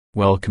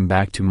Welcome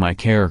back to my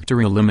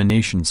character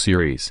elimination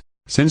series.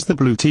 Since the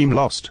blue team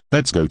lost,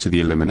 let's go to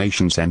the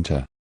Elimination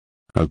Center.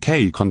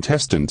 Okay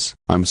contestants,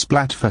 I'm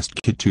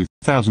Splatfest Kid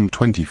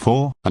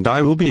 2024, and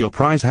I will be your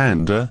prize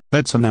hander.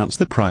 Let's announce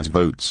the prize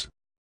votes.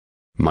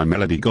 My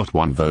melody got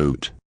 1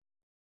 vote.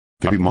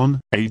 Gabimon,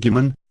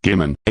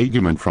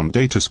 Agiman from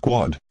Data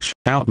Squad,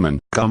 Shoutman,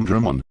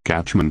 Gumdramon,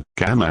 Gatchman,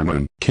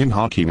 Gamamon,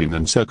 Kinharkinin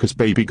and Circus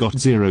Baby got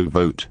 0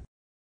 vote.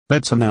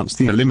 Let's announce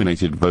the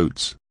eliminated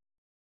votes.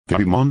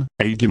 Gabimon,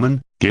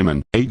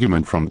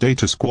 Agiman from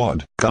Data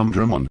Squad,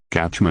 Gumdramon,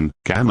 Gatchman,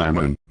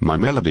 Gamamon, My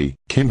Melody,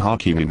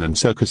 Kinharkinin and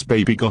Circus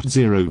Baby got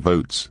 0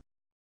 votes.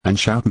 And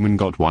Shoutman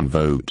got 1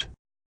 vote.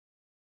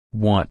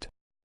 What?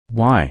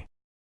 Why?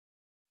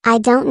 I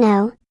don't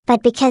know,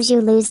 but because you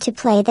lose to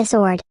play the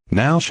sword.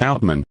 Now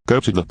Shoutman, go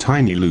to the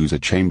tiny loser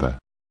chamber.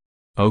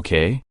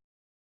 Okay.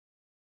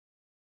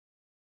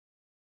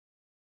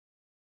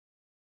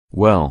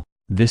 Well,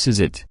 this is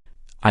it.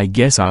 I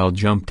guess I'll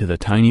jump to the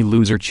tiny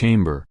loser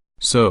chamber,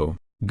 so,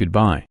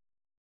 goodbye.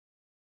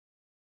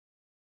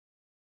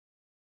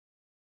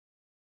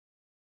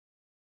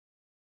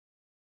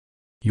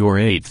 Your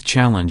 8th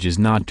challenge is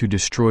not to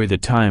destroy the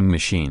time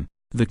machine.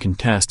 The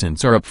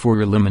contestants are up for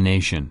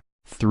elimination.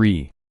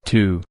 3,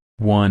 2,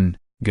 1,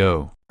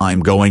 go. I'm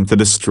going to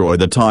destroy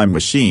the time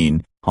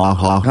machine. Ha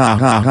ha ha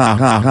ha ha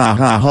ha ha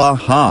ha ha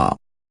ha.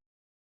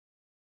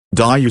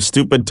 Die you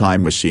stupid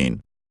time machine.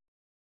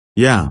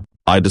 Yeah,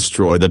 I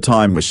destroy the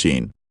time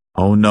machine.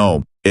 Oh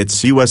no,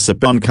 it's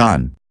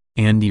USAKTDAFNAFF2010.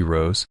 Andy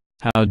Rose,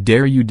 how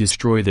dare you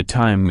destroy the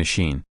time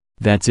machine?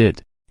 That's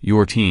it,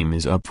 your team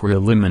is up for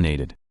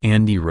eliminated.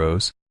 Andy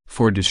Rose,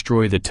 for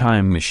destroy the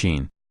time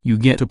machine, you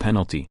get a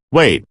penalty.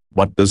 Wait,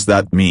 what does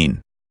that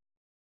mean?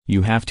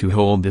 You have to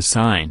hold the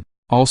sign.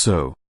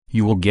 Also,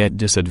 you will get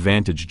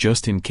disadvantage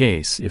just in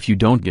case if you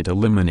don't get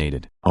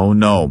eliminated. Oh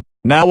no,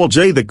 now will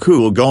Jay the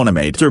Cool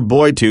Gonamator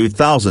Boy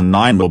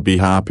 2009 will be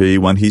happy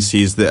when he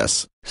sees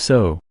this.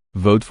 So,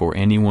 vote for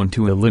anyone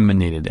to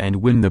eliminated and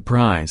win the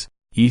prize,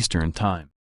 Eastern Time.